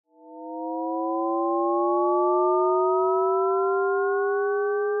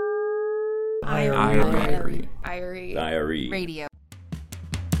Diary Radio.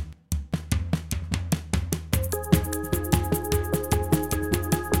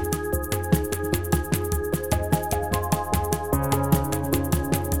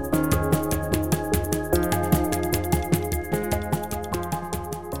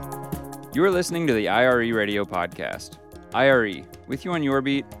 You are listening to the IRE Radio Podcast. IRE, with you on your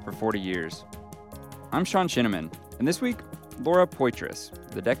beat for 40 years. I'm Sean Shinneman, and this week, Laura Poitras,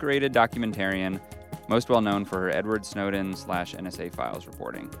 the decorated documentarian most well known for her Edward Snowden/NSA Files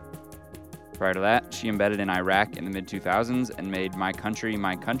reporting. Prior to that, she embedded in Iraq in the mid-2000s and made My Country,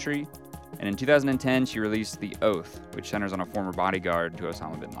 My Country, and in 2010 she released The Oath, which centers on a former bodyguard to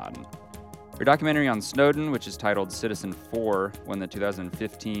Osama bin Laden. Her documentary on Snowden, which is titled Citizen 4, won the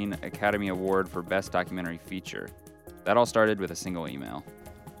 2015 Academy Award for Best Documentary Feature. That all started with a single email.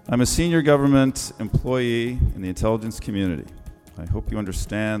 I'm a senior government employee in the intelligence community. I hope you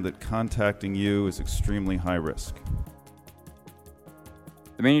understand that contacting you is extremely high risk.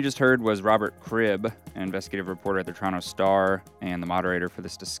 The man you just heard was Robert Cribb, an investigative reporter at the Toronto Star and the moderator for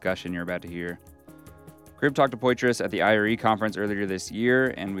this discussion you're about to hear. Cribb talked to Poitras at the IRE conference earlier this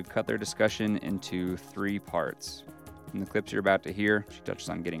year, and we've cut their discussion into 3 parts. In the clips you're about to hear, she touches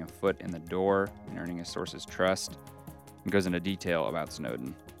on getting a foot in the door and earning a source's trust, and goes into detail about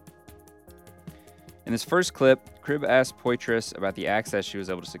Snowden. In this first clip, Cribb asked Poitras about the access she was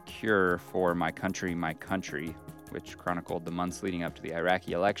able to secure for My Country, My Country, which chronicled the months leading up to the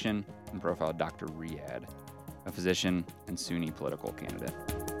Iraqi election and profiled Dr. Riyad, a physician and Sunni political candidate.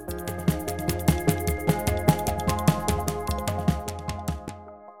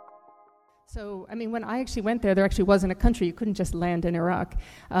 So, when I actually went there actually wasn't a country. You couldn't just land in Iraq.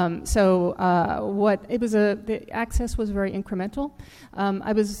 The access was very incremental.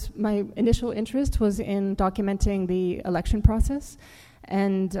 My initial interest was in documenting the election process,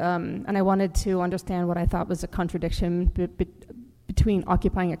 and I wanted to understand what I thought was a contradiction between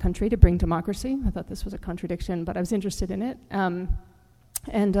occupying a country to bring democracy. I thought this was a contradiction, but I was interested in it.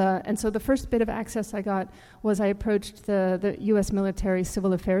 And so the first bit of access I got was I approached the U.S. military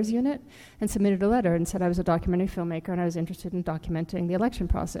civil affairs unit and submitted a letter and said I was a documentary filmmaker and I was interested in documenting the election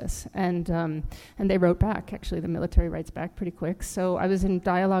process. And they wrote back. Actually, the military writes back pretty quick. So I was in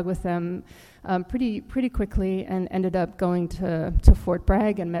dialogue with them pretty quickly and ended up going to Fort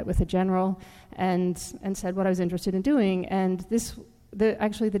Bragg and met with the general and said what I was interested in doing. And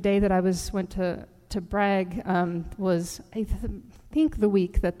the day that I went to Bragg was I think the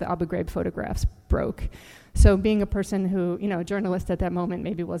week that the Abu Ghraib photographs broke. So being a person who, a journalist at that moment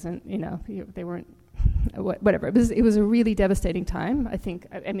maybe wasn't, they weren't, whatever. It was a really devastating time. I think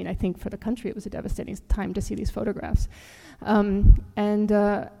for the country it was a devastating time to see these photographs. And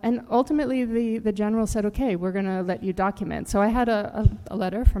ultimately the general said, okay, we're going to let you document. So I had a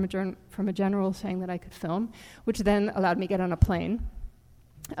letter from a general saying that I could film, which then allowed me to get on a plane.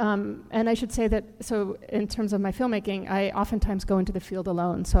 And I should say that, so in terms of my filmmaking, I oftentimes go into the field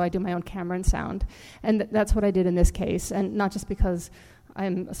alone, so I do my own camera and sound. And that's what I did in this case, and not just because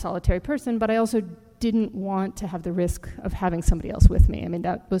I'm a solitary person, but I also didn't want to have the risk of having somebody else with me.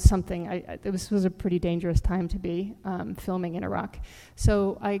 That was something, this was a pretty dangerous time to be filming in Iraq.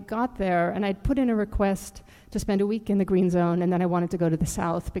 So I got there, and I'd put in a request to spend a week in the Green Zone, and then I wanted to go to the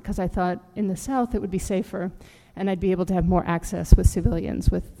South, because I thought in the South it would be safer, and I'd be able to have more access with civilians,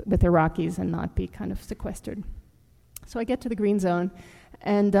 with Iraqis, and not be kind of sequestered. So I get to the Green Zone,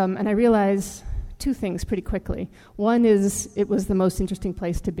 and I realize 2 things pretty quickly. One is it was the most interesting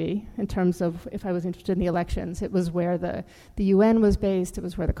place to be in terms of if I was interested in the elections. It was where the UN was based, it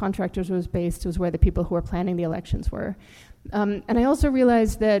was where the contractors was based, it was where the people who were planning the elections were. And I also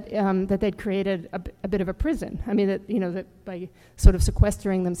realized that they'd created a bit of a prison. That by sort of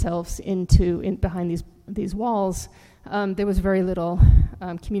sequestering themselves behind these walls, there was very little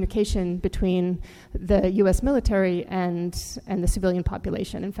communication between the U.S. military and the civilian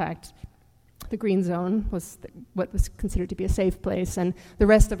population. In fact, the Green Zone was what was considered to be a safe place, and the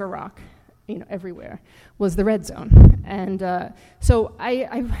rest of Iraq, everywhere, was the Red Zone. And so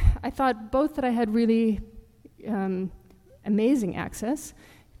I thought both that I had really amazing access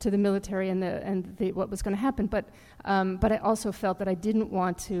to the military and what was going to happen, but I also felt that I didn't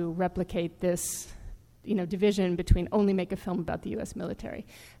want to replicate this division between only make a film about the U.S. military.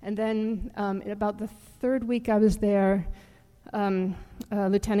 And then in about the 3rd week I was there, a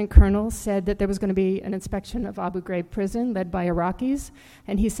lieutenant colonel said that there was going to be an inspection of Abu Ghraib prison led by Iraqis,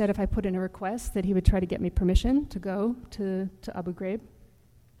 and he said if I put in a request that he would try to get me permission to go to Abu Ghraib.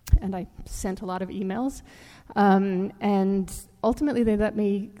 And I sent a lot of emails, and ultimately they let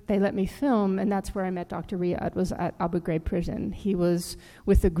me film, and that's where I met Dr. Riyad, was at Abu Ghraib prison. He was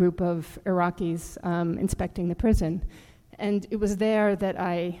with a group of Iraqis inspecting the prison. And it was there that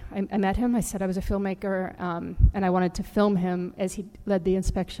I met him. I said I was a filmmaker, and I wanted to film him as he led the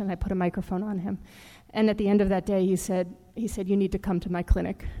inspection. I put a microphone on him. And at the end of that day, he said, you need to come to my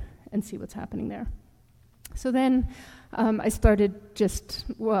clinic and see what's happening there. So then I started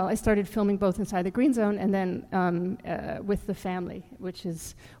filming both inside the green zone and then with the family, which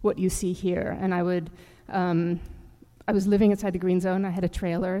is what you see here. And I was living inside the green zone. I had a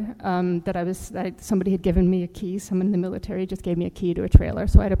trailer somebody had given me a key. Someone in the military just gave me a key to a trailer,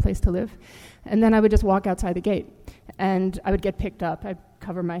 so I had a place to live. And then I would just walk outside the gate, and I would get picked up. I'd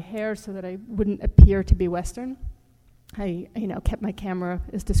cover my hair so that I wouldn't appear to be Western. I kept my camera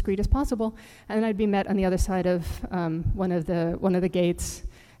as discreet as possible, and then I'd be met on the other side of one of the gates,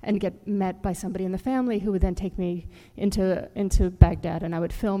 and get met by somebody in the family who would then take me into Baghdad, and I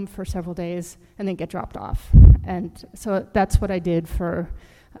would film for several days and then get dropped off. And so that's what I did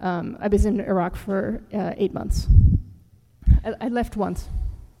I was in Iraq for 8 months. I left once.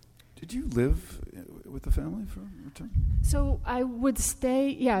 Did you live with the family for a time? So I would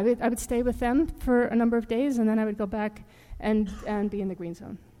stay with them for a number of days, and then I would go back and be in the green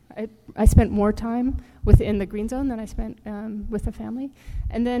zone. I spent more time within the green zone than I spent with the family.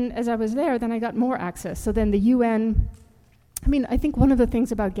 And then as I was there, then I got more access. So then the UN, I think one of the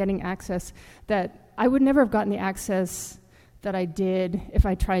things about getting access that I would never have gotten the access that I did if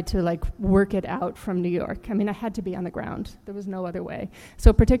I tried to work it out from New York. I had to be on the ground. There was no other way.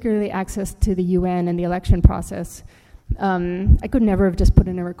 So particularly access to the UN and the election process, I could never have just put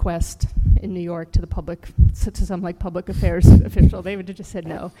in a request in New York to the public, to some public affairs official. They would have just said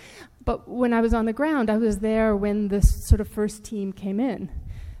no. But when I was on the ground, I was there when this sort of first team came in.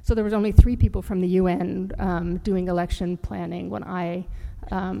 So there was only 3 people from the UN doing election planning when I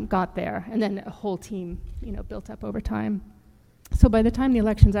got there, and then a whole team, built up over time. So by the time the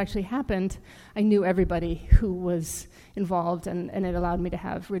elections actually happened, I knew everybody who was involved, and it allowed me to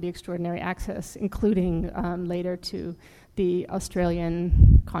have really extraordinary access, including later to the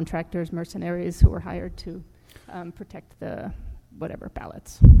Australian contractors, mercenaries who were hired to protect the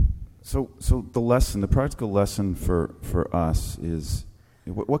ballots. So the practical lesson for us is,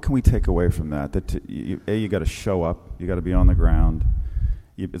 what can we take away from that? That you got to show up, you got to be on the ground.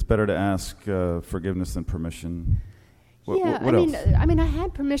 It's better to ask forgiveness than permission. What else? I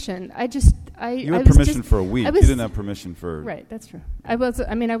had permission. You had permission for a week. You didn't have permission for... Right, that's true. I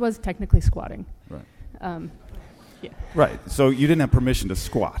was technically squatting. Right. Yeah. Right. So you didn't have permission to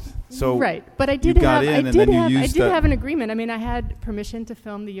squat. So right, but I did have an agreement. I had permission to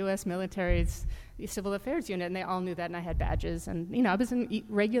film the U.S. military's civil affairs unit, and they all knew that, and I had badges, and I was in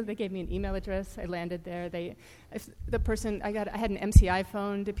regular. They gave me an email address. I landed there. I had an MCI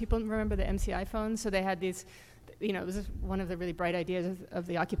phone. Do people remember the MCI phones? So they had these. It was one of the really bright ideas of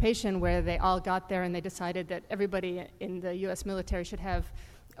the occupation, where they all got there and they decided that everybody in the U.S. military should have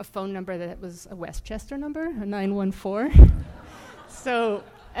a phone number that was a Westchester number, a 914. So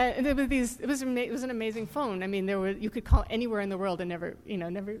it was an amazing phone. You could call anywhere in the world and never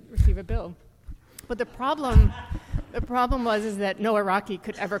receive a bill. But the problem was that no Iraqi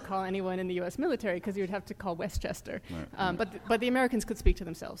could ever call anyone in the U.S. military, because you would have to call Westchester. Right. But the Americans could speak to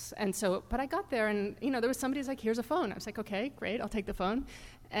themselves. And so, but I got there, and there was somebody who's like, "Here's a phone." I was like, "Okay, great, I'll take the phone."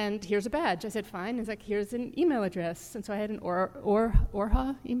 And here's a badge. I said, "Fine." He's like, "Here's an email address." And so I had an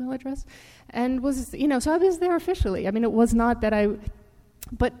Orha email address, and so I was there officially. It was not that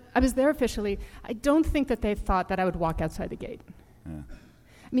but I was there officially. I don't think that they thought that I would walk outside the gate. Yeah.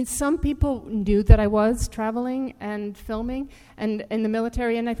 Some people knew that I was traveling and filming and in the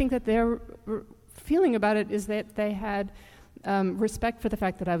military, and I think that their feeling about it is that they had respect for the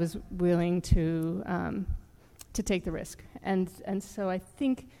fact that I was willing to take the risk, and so I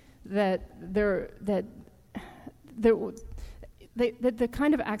think that the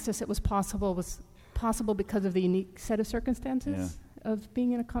kind of access that was possible because of the unique set of circumstances of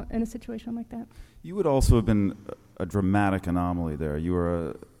being in a situation like that. You would also have been a dramatic anomaly there. You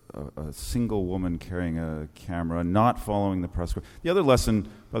were a single woman carrying a camera, not following the press. The other lesson,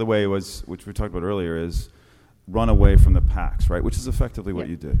 by the way, which we talked about earlier, is run away from the packs, right? Which is effectively what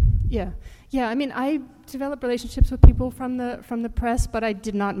you did. Yeah. I developed relationships with people from the press, but I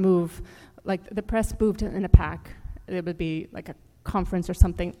did not move. The press moved in a pack. There would be a conference or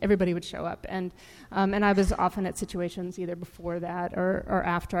something, everybody would show up, and I was often at situations either before that or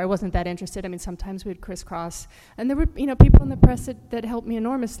after. I wasn't that interested. Sometimes we'd crisscross, and there were people in the press that helped me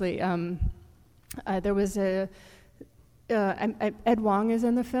enormously. There was a Ed Wong is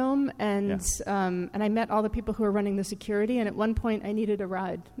in the film, and I met all the people who were running the security, and at one point I needed a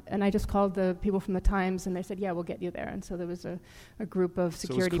ride, and I just called the people from the Times, and they said, yeah, we'll get you there. And so there was a group of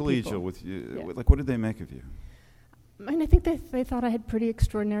security people. So it was collegial with you. Yeah. Like, what did they make of you? And I think they thought I had pretty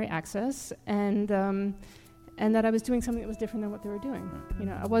extraordinary access, and that I was doing something that was different than what they were doing.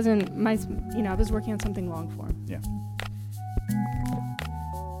 Right. I wasn't I was working on something long form. Yeah.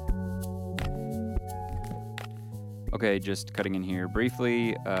 Okay, just cutting in here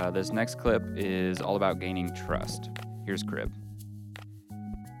briefly. This next clip is all about gaining trust. Here's Crib.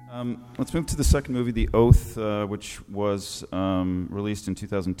 Let's move to the second movie, The Oath, which was released in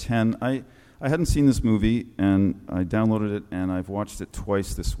 2010. I hadn't seen this movie, and I downloaded it, and I've watched it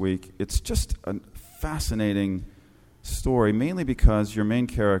twice this week. It's just a fascinating story, mainly because your main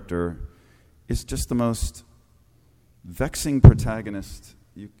character is just the most vexing protagonist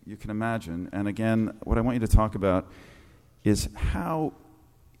you can imagine. And again, what I want you to talk about is how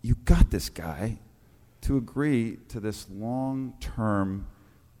you got this guy to agree to this long-term,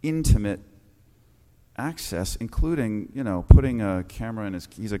 intimate access, including, putting a camera in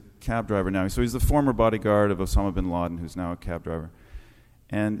he's a cab driver now. So he's the former bodyguard of Osama bin Laden, who's now a cab driver.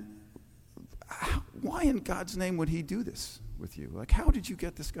 And why in God's name would he do this with you? Like, how did you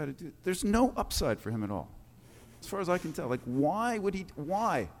get this guy to do it? There's no upside for him at all, as far as I can tell. Like, why would he?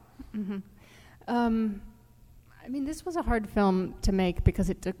 Why? Mm-hmm. This was a hard film to make because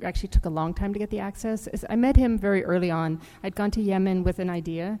it actually took a long time to get the access. I met him very early on. I'd gone to Yemen with an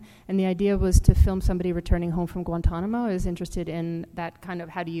idea, and the idea was to film somebody returning home from Guantanamo. I was interested in that kind of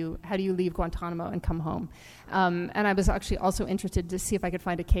how do you leave Guantanamo and come home. And I was actually also interested to see if I could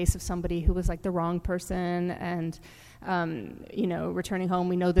find a case of somebody who was like the wrong person and returning home.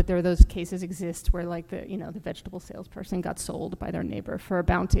 We know that there are those cases exist where like the vegetable salesperson got sold by their neighbor for a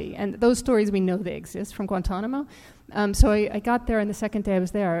bounty. And those stories, we know they exist from Guantanamo. So I got there, and the second day I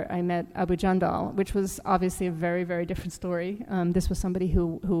was there, I met Abu Jandal, which was obviously a very, very different story. This was somebody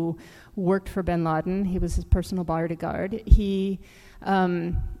who worked for bin Laden. He was his personal bodyguard. He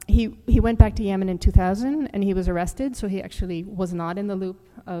went back to Yemen in 2000, and he was arrested, so he actually was not in the loop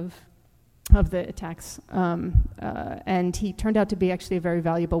of the attacks, and he turned out to be actually a very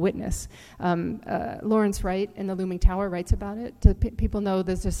valuable witness. Lawrence Wright in The Looming Tower writes about it. People know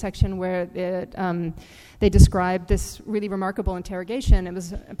there's a section where they describe this really remarkable interrogation. It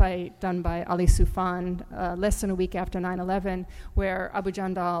was done by Ali Soufan less than a week after 9/11, where Abu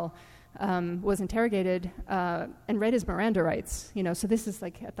Jandal was interrogated and read his Miranda rights. So this is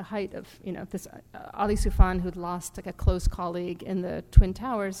like at the height of this Ali Soufan, who'd lost like a close colleague in the Twin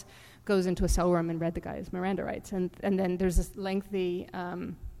Towers, goes into a cell room and read the guy's Miranda rights, and then there's this lengthy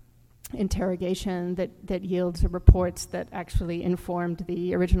interrogation that yields reports that actually informed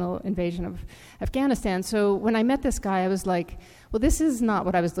the original invasion of Afghanistan. So when I met this guy, I was like, well, this is not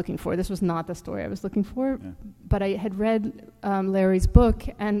what I was looking for. This was not the story I was looking for. Yeah. But I had read Larry's book,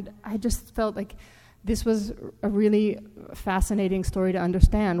 and I just felt like this was a really fascinating story to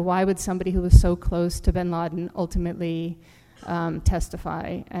understand. Why would somebody who was so close to bin Laden ultimately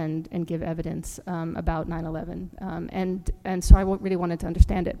testify and give evidence about 9/11, and so I really wanted to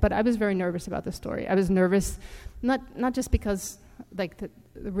understand it. But I was very nervous about the story. I was nervous, not just because like the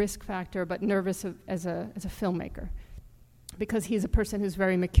risk factor, but nervous as a filmmaker, because he's a person who's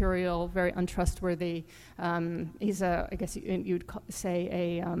very mercurial, very untrustworthy. He's I guess you'd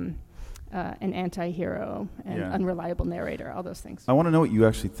say an anti-hero and unreliable narrator, all those things. I want to know what you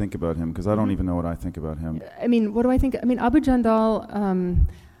actually think about him, because I don't even know what I think about him. What do I think? Abu Jandal,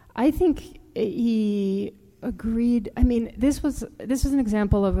 I think he agreed. This was an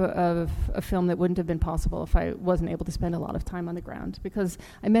example of a film that wouldn't have been possible if I wasn't able to spend a lot of time on the ground, because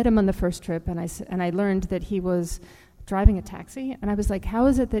I met him on the first trip, and I learned that he was driving a taxi, and I was like, how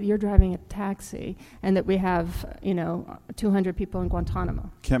is it that you're driving a taxi and that we have 200 people in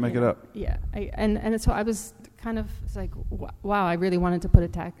Guantanamo? Can't make it up. Yeah, and so I was kind of like, wow, I really wanted to put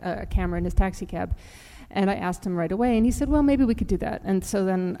a camera in his taxi cab, and I asked him right away, and he said, well, maybe we could do that. And so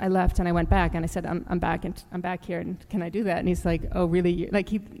then I left and I went back and I said, I'm back here, and can I do that? And he's like, oh, really? Like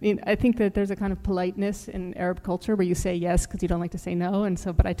I think that there's a kind of politeness in Arab culture where you say yes because you don't like to say no, and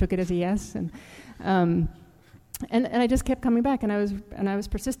so but I took it as a yes, and I just kept coming back, and I was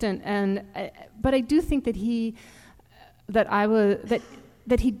persistent, but I do think that he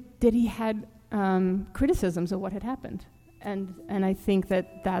had criticisms of what had happened, and I think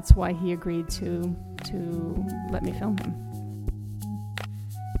that that's why he agreed to let me film him.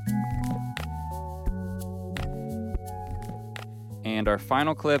 And our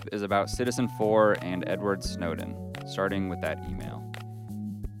final clip is about Citizen 4 and Edward Snowden, starting with that email.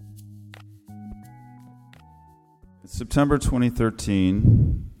 September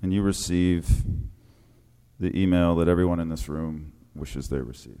 2013, and you receive the email that everyone in this room wishes they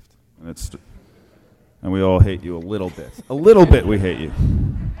received. And we all hate you a little bit. A little bit we hate you.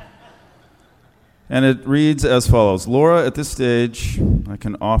 And it reads as follows. Laura, at this stage, I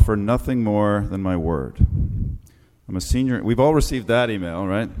can offer nothing more than my word. I'm a senior. We've all received that email,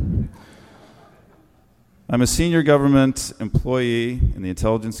 right? I'm a senior government employee in the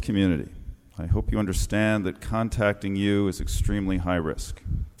intelligence community. I hope you understand that contacting you is extremely high risk.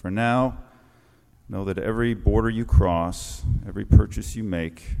 For now, know that every border you cross, every purchase you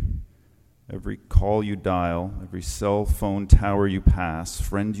make, every call you dial, every cell phone tower you pass,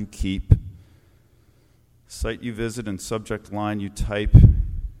 friend you keep, site you visit, and subject line you type in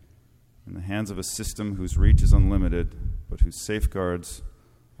the hands of a system whose reach is unlimited, but whose safeguards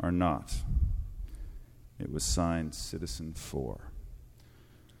are not. It was signed Citizen 4.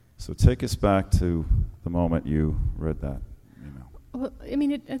 So take us back to the moment you read that email. Well, I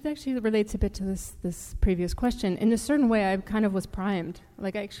mean, it actually relates a bit to this previous question. In a certain way, I kind of was primed.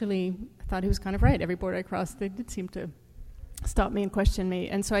 Like, I actually thought he was kind of right. Every border I crossed, they did seem to stop me and question me.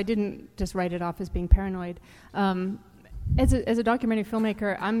 And so I didn't just write it off as being paranoid. As a documentary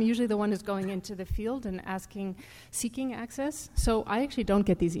filmmaker, I'm usually the one who's going into the field and seeking access. So I actually don't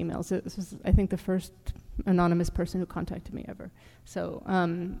get these emails. This was, I think, the first anonymous person who contacted me ever. So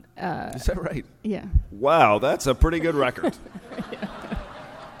is that right? Yeah. Wow, that's a pretty good record.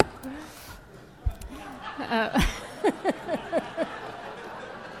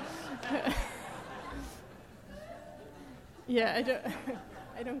 Yeah,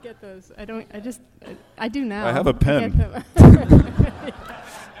 I don't get those. I do now. I have a pen.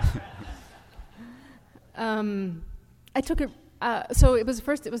 I took it. So it was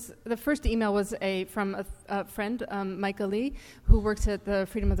the first email was from a friend, Micah Lee, who works at the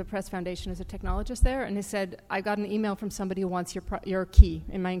Freedom of the Press Foundation as a technologist there, and he said, I got an email from somebody who wants your key,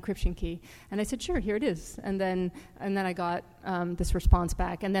 in my encryption key. And I said, sure, here it is. And then I got this response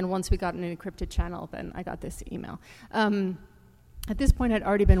back. And then once we got an encrypted channel, then I got this email. At this point, I'd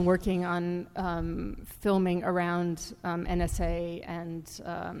already been working on filming around NSA and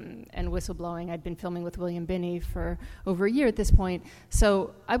whistleblowing. I'd been filming with William Binney for over a year at this point.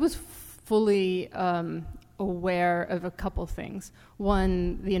 So I was fully aware of a couple things.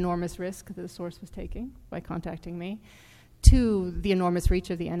 One, the enormous risk that the source was taking by contacting me. Two, the enormous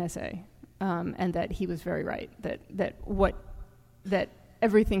reach of the NSA, and that he was very right. That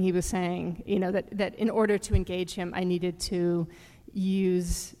everything he was saying, that in order to engage him, I needed to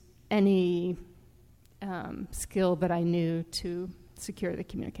use any skill that I knew to secure the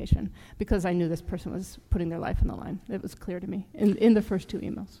communication, because I knew this person was putting their life on the line. It was clear to me in the first two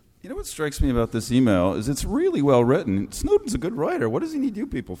emails. You know what strikes me about this email is it's really well written. Snowden's a good writer. What does he need you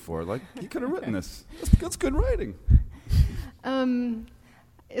people for? Like, he could have written this. That's good writing.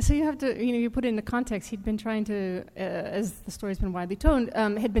 So you have to, you put it into context. He'd been trying to, as the story's been widely told,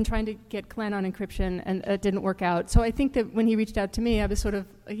 had been trying to get Clan on encryption, and it didn't work out. So I think that when he reached out to me, I was sort of,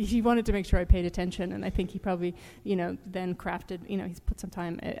 he wanted to make sure I paid attention, and I think he probably, then crafted, he's put some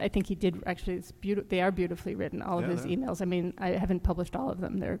time. I think he did actually. It's they are beautifully written. All of his emails. I mean, I haven't published all of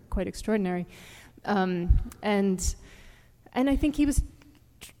them. They're quite extraordinary, and I think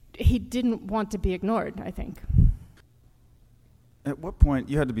he didn't want to be ignored. I think. At what point,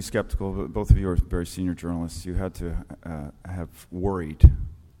 you had to be skeptical, but both of you are very senior journalists, you had to have worried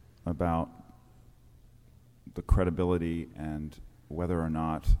about the credibility and whether or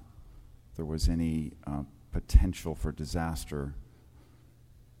not there was any potential for disaster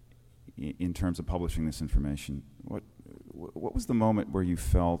in terms of publishing this information. What was the moment where you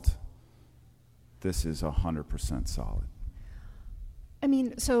felt this is 100% solid? I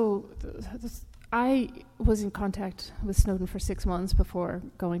mean, so I was in contact with Snowden for 6 months before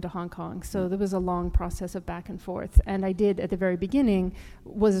going to Hong Kong, so there was a long process of back and forth. And I did, at the very beginning,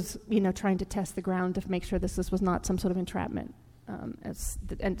 was trying to test the ground to make sure this was not some sort of entrapment,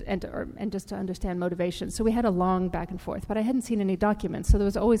 and just to understand motivation. So we had a long back and forth, but I hadn't seen any documents, so there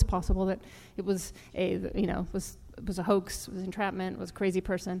was always possible that it was was a hoax, was entrapment, was a crazy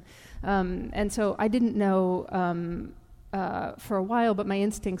person, and so I didn't know. For a while, but my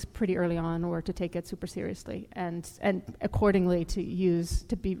instincts pretty early on were to take it super seriously and accordingly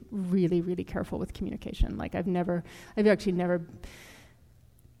to be really, really careful with communication. Like I've actually never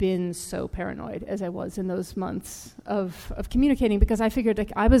been so paranoid as I was in those months of communicating, because I figured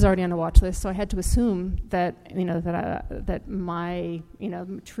like I was already on a watch list, so I had to assume that that my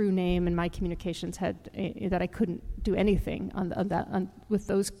true name and my communications had that I couldn't do anything with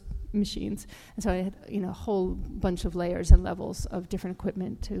those machines, and so I had a whole bunch of layers and levels of different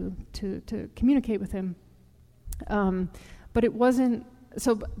equipment to communicate with him. But it wasn't.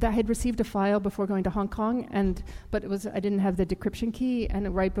 So I had received a file before going to Hong Kong, but I didn't have the decryption key,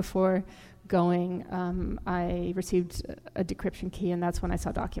 and right before going, I received a decryption key, and that's when I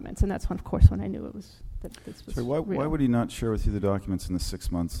saw documents, and that's when, of course, when I knew that this was why real. would he not share with you the documents in the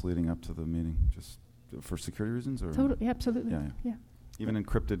 6 months leading up to the meeting? Just for security reasons, or totally, yeah, absolutely, yeah. Even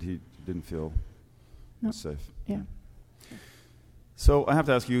encrypted, he didn't feel safe. Yeah. So I have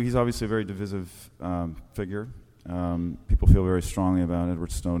to ask you, he's obviously a very divisive figure. People feel very strongly about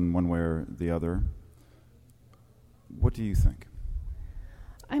Edward Snowden one way or the other. What do you think?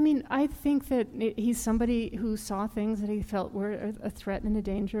 I mean, I think that he's somebody who saw things that he felt were a threat and a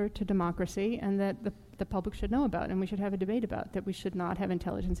danger to democracy, and that the public should know about, and we should have a debate about, that we should not have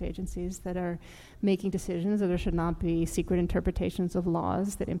intelligence agencies that are making decisions, or there should not be secret interpretations of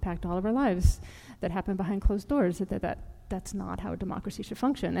laws that impact all of our lives that happen behind closed doors, that's not how a democracy should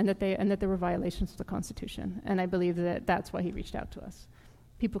function, and that there were violations of the Constitution. And I believe that that's why he reached out to us.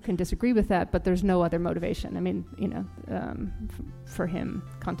 People can disagree with that, but there's no other motivation. I mean, for him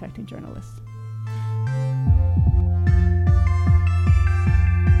contacting journalists.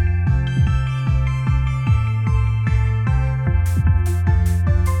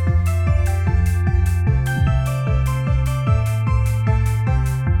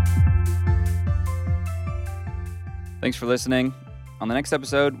 Thanks for listening. On the next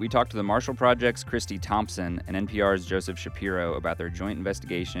episode, we talk to the Marshall Project's Christy Thompson and NPR's Joseph Shapiro about their joint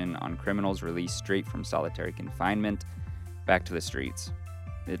investigation on criminals released straight from solitary confinement back to the streets.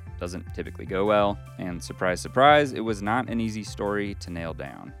 It doesn't typically go well, and surprise, surprise, it was not an easy story to nail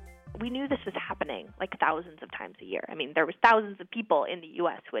down. We knew this was happening like thousands of times a year. I mean, there was thousands of people in the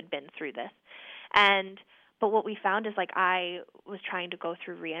U.S. who had been through this. But what we found is, I was trying to go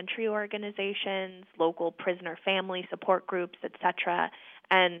through reentry organizations, local prisoner family support groups, etc.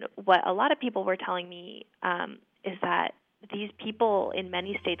 And what a lot of people were telling me is that these people in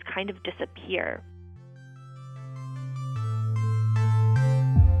many states kind of disappear.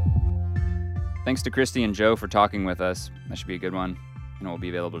 Thanks to Christy and Joe for talking with us. That should be a good one. And it will be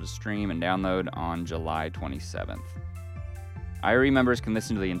available to stream and download on July 27th. IRE members can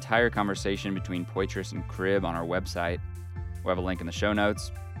listen to the entire conversation between Poitras and Cribb on our website. We'll have a link in the show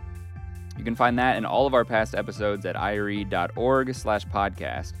notes. You can find that and all of our past episodes at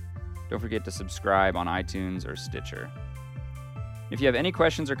ire.org/podcast. Don't forget to subscribe on iTunes or Stitcher. If you have any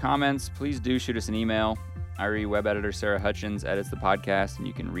questions or comments, please do shoot us an email. IRE web editor Sarah Hutchins edits the podcast, and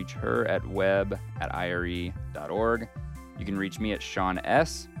you can reach her at web@ire.org. You can reach me at Sean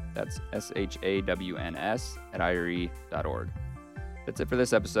S., that's SHAWNS, at ire.org. That's it for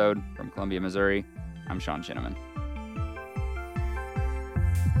this episode. From Columbia, Missouri, I'm Sean Chinnaman.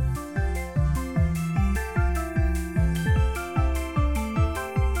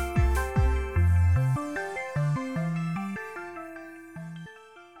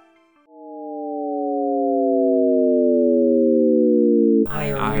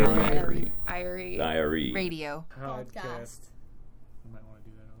 IRE Radio. Podcast. You might want to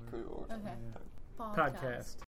do that over. Okay. Podcast.